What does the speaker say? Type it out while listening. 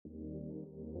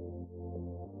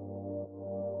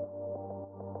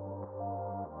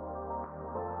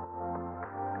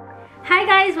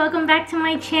guys, welcome back to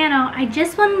my channel. I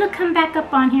just wanted to come back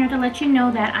up on here to let you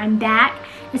know that I'm back.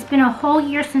 It's been a whole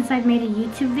year since I've made a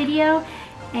YouTube video,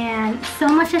 and so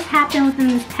much has happened within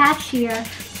this past year.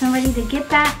 So I'm ready to get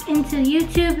back into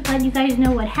YouTube, let you guys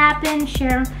know what happened,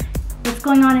 share what's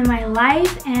going on in my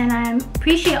life, and I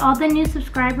appreciate all the new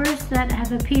subscribers that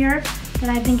have appeared that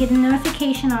I've been getting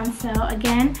notification on. So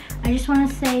again, I just want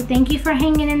to say thank you for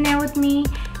hanging in there with me,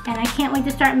 and I can't wait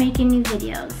to start making new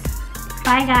videos.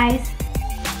 Bye guys.